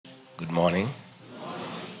Good morning.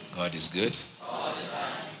 God is good. All the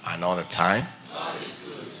time. And all the time. God is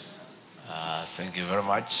good. Thank you very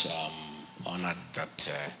much. I'm honored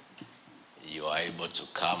that you are able to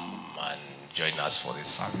come and join us for this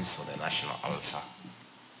service on the national altar.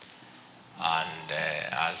 And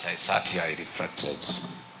as I sat here, I reflected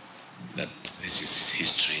that this is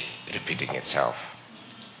history repeating itself,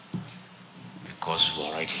 because we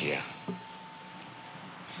are right here.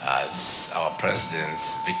 As our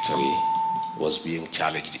president's victory was being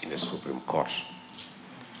challenged in the Supreme Court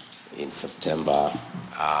in September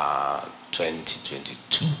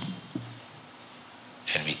 2022.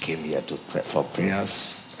 And we came here to pray for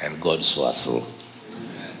prayers, and God saw us through.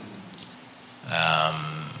 I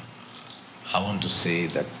want to say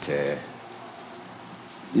that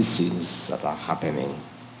these things that are happening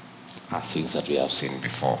are things that we have seen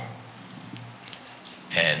before.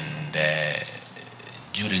 And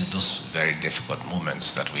during those very difficult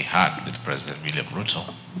moments that we had with President William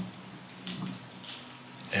Ruto,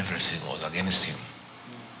 everything was against him.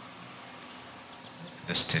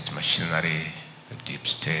 The state machinery, the deep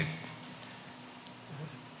state,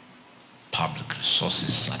 public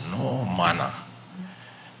resources, and no manner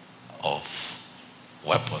of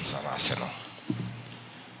weapons and arsenal.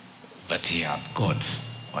 But he had God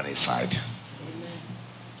on his side.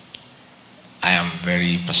 I am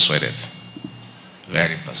very persuaded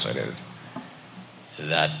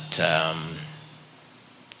that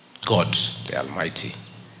God, the Almighty,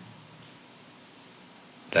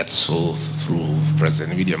 that saw through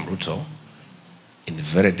President William Ruto in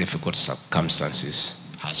very difficult circumstances,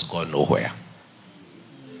 has gone nowhere.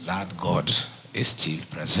 That God is still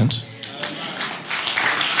present.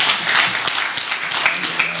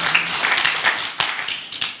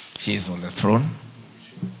 He is on the throne.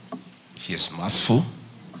 He is merciful.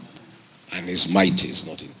 And his might is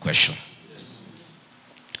not in question.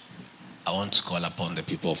 I want to call upon the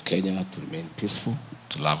people of Kenya to remain peaceful,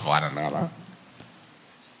 to love one another.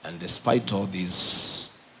 And despite all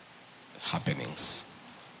these happenings,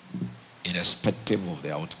 irrespective of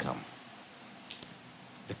the outcome,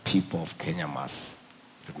 the people of Kenya must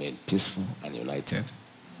remain peaceful and united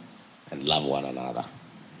and love one another.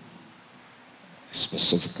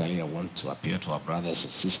 Specifically, I want to appeal to our brothers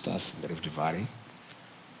and sisters in the Rift Valley,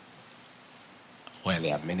 where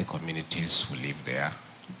there are many communities who live there,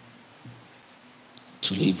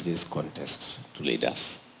 to leave this contest to lead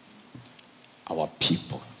us. Our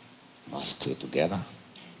people must stay together.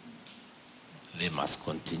 They must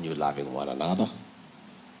continue loving one another.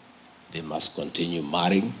 They must continue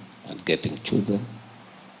marrying and getting children.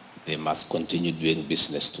 They must continue doing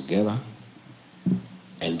business together.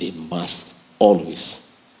 And they must always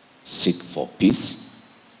seek for peace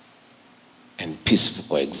and peaceful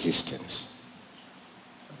coexistence.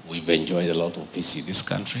 We've enjoyed a lot of peace in this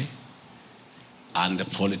country, and the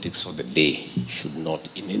politics of the day should not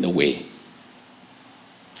in any way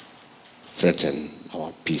threaten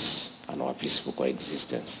our peace and our peaceful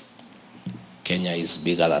coexistence. Kenya is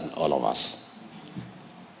bigger than all of us.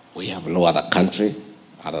 We have no other country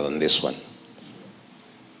other than this one.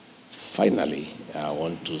 Finally, I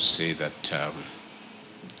want to say that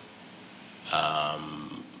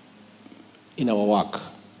in our work,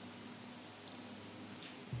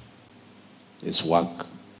 this work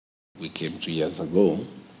we came 2 years ago,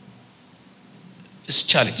 is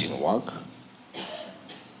challenging work.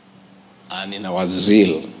 And in our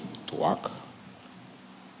zeal to work,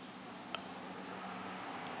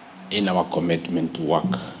 in our commitment to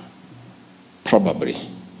work, probably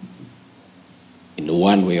in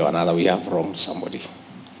one way or another we have wronged somebody.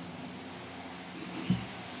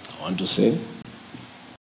 I want to say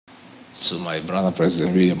to my brother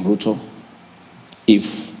President William Ruto,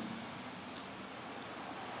 if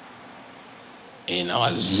in our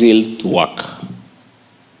zeal to work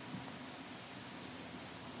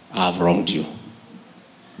I have wronged you,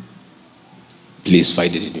 please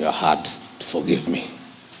find it in your heart to forgive me.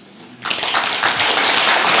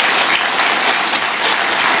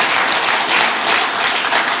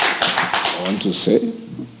 I want to say,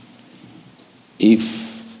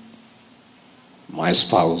 if my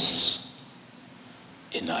spouse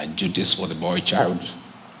in her duties for the boy child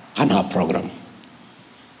and her program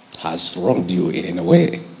has wronged you in any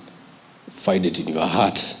way, find it in your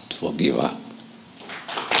heart to forgive her.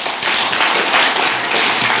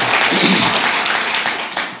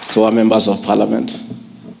 To our members of parliament,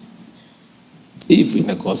 if in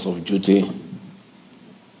the course of duty,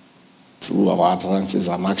 through our utterances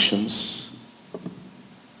and actions,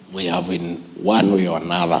 we have in one way or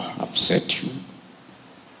another upset you,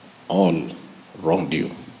 all wronged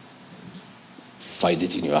you, find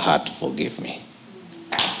it in your heart to forgive me.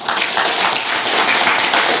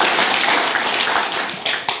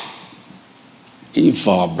 if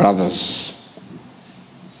our brothers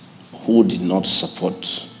who did not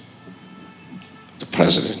support the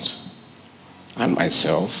president and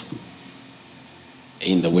myself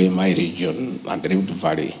in the way my region and the Rift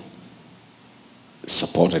Valley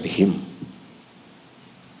supported him,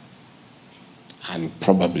 and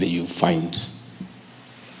probably you find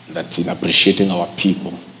that in appreciating our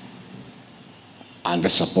people and the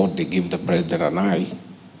support they give the president and I,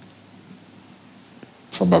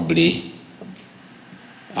 probably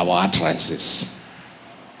our utterances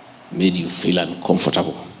made you feel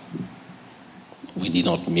uncomfortable. We did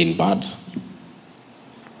not mean bad.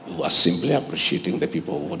 We were simply appreciating the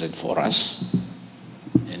people who voted for us.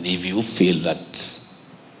 And if you feel that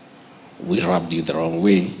we rubbed you the wrong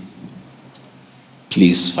way,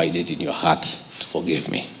 please find it in your heart to forgive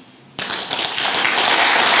me.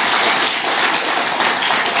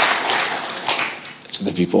 To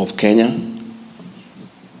the people of Kenya,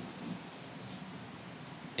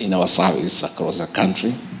 in our service across the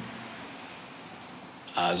country,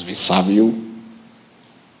 as we serve you,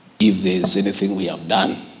 if there is anything we have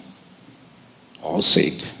done or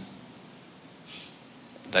said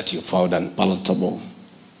that you found unpalatable,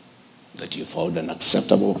 that you found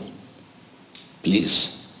unacceptable,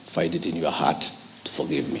 please find it in your heart to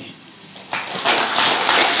forgive me.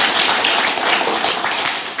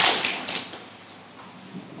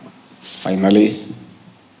 Finally,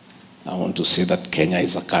 I want to say that Kenya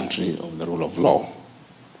is a country of the rule of law.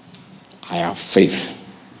 I have faith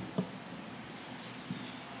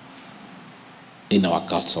in our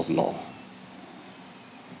courts of law.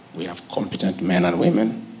 We have competent men and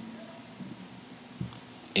women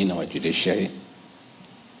in our judiciary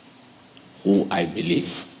who I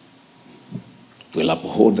believe will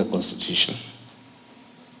uphold the Constitution,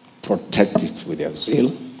 protect it with their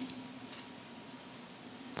zeal,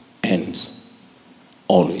 and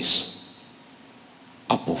always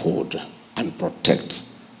uphold and protect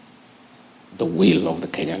the will of the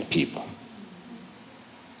Kenyan people.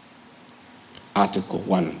 Article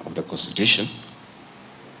 1 of the Constitution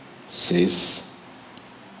says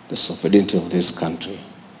the sovereignty of this country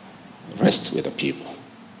rests with the people.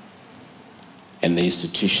 And the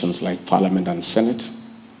institutions like Parliament and Senate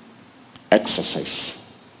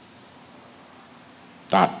exercise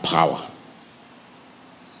that power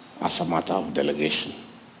as a matter of delegation,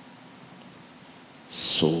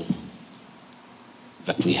 so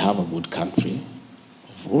that we have a good country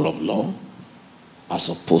of rule of law as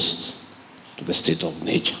opposed to the state of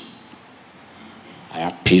nature. I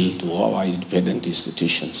appeal to all our independent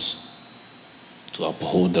institutions to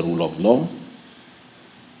uphold the rule of law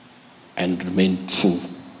and remain true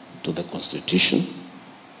to the Constitution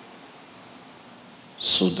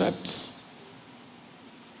so that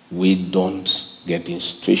we don't get in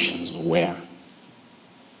situations where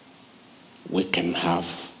we can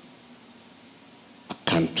have a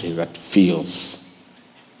country that feels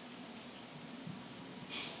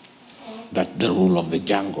that the rule of the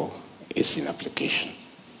jungle is in application.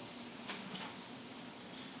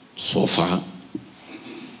 So far,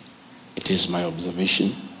 it is my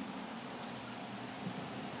observation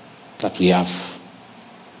that we have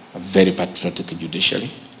a very patriotic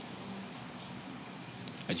judiciary,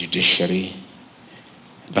 a judiciary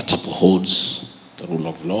that upholds the rule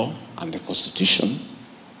of law and the Constitution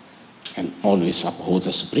and always upholds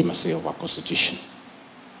the supremacy of our Constitution.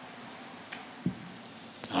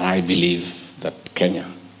 And I believe that Kenya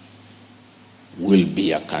will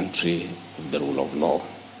be a country of the rule of law.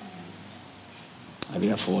 I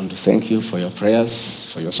therefore want to thank you for your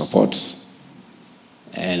prayers, for your support,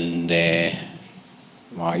 and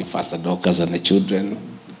my Pastor Dorcas and the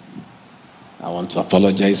children. I want to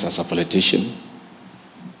apologize as a politician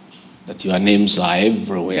that your names are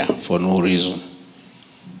everywhere for no reason.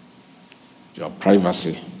 Your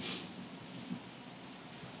privacy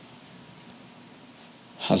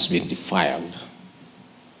has been defiled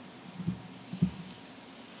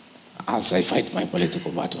as I fight my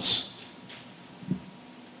political battles.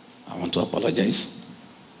 I want to apologize,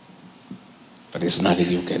 but there's nothing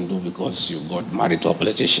you can do because you got married to a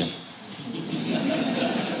politician.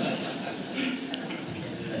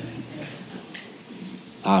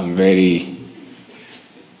 I'm very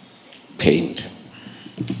pained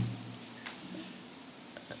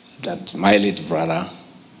that my late brother,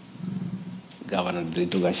 Governor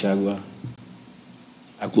Ruto Gachagua,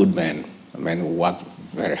 a good man, a man who worked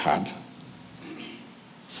very hard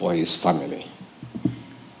for his family,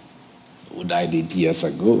 who died 8 years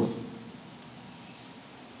ago,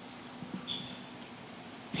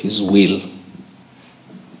 his will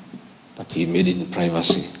that he made in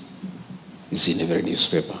privacy is in every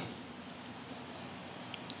newspaper.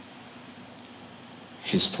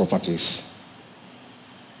 his properties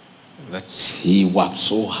that he worked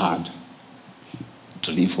so hard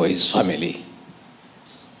to live for his family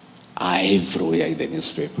are everywhere in the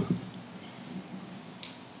newspaper.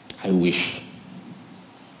 I wish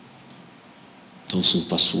those who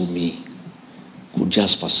pursue me could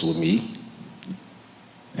just pursue me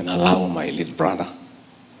and allow my little brother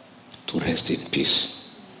to rest in peace.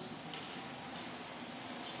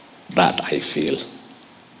 That I feel.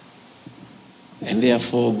 And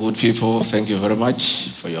therefore, good people, thank you very much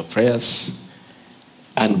for your prayers,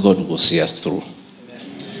 and God will see us through.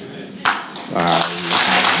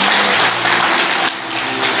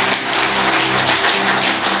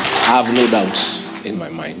 I have no doubt in my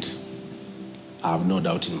mind. I have no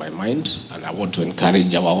doubt in my mind, and I want to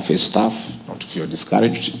encourage our office staff not to feel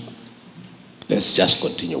discouraged. Let's just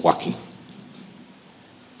continue working,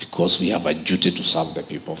 because we have a duty to serve the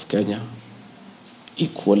people of Kenya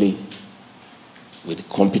equally, with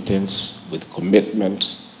competence, with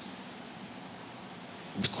commitment,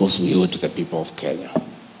 because we owe it to the people of Kenya.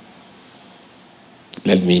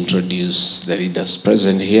 Let me introduce the leaders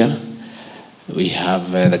present here. We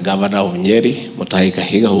have the governor of Nyeri, Mutahi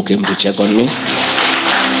Kahiga, who came to check on me.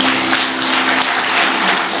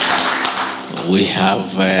 We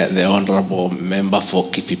have the honorable member for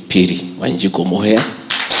Kipipiri, Wanjiku Moher.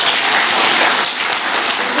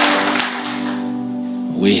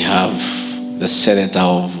 We have the senator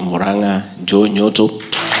of Muranga, Joe Nyoto.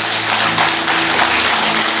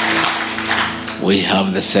 We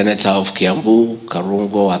have the senator of Kiambu,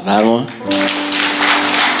 Karungo Adhanwa.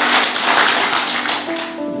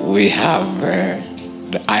 We have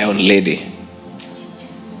the Iron Lady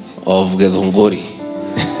of Githunguri,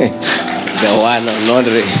 the one and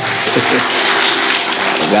only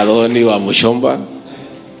Gadoni wa Mushomba.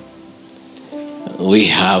 We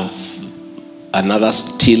have another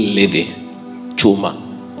steel lady, Chuma,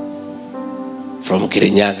 from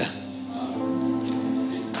Kirinyaga.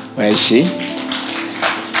 Where is she?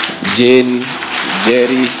 Jane,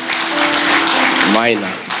 Jerry,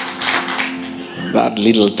 Minor. That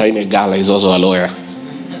little tiny girl is also a lawyer.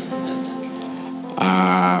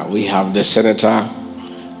 We have the senator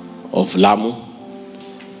of Lamu,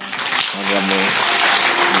 Honorable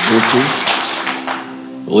Ruto.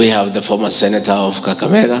 We have the former senator of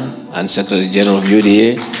Kakamega and Secretary General of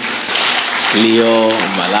UDA, Leo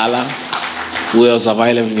Malala. Who else have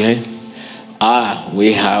I left behind?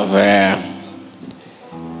 We have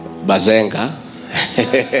Bazenga,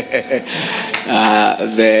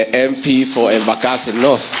 the MP for Embakasi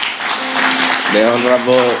North, the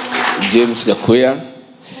Honorable James Gakuya.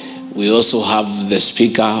 We also have the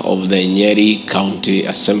Speaker of the Nyeri County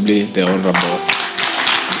Assembly, the Honorable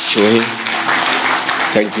Shohi.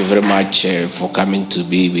 Thank you very much for coming to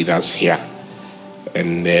be with us here.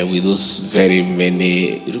 And with those very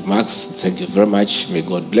many remarks, thank you very much. May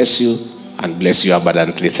God bless you and bless you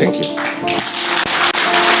abundantly. Thank you.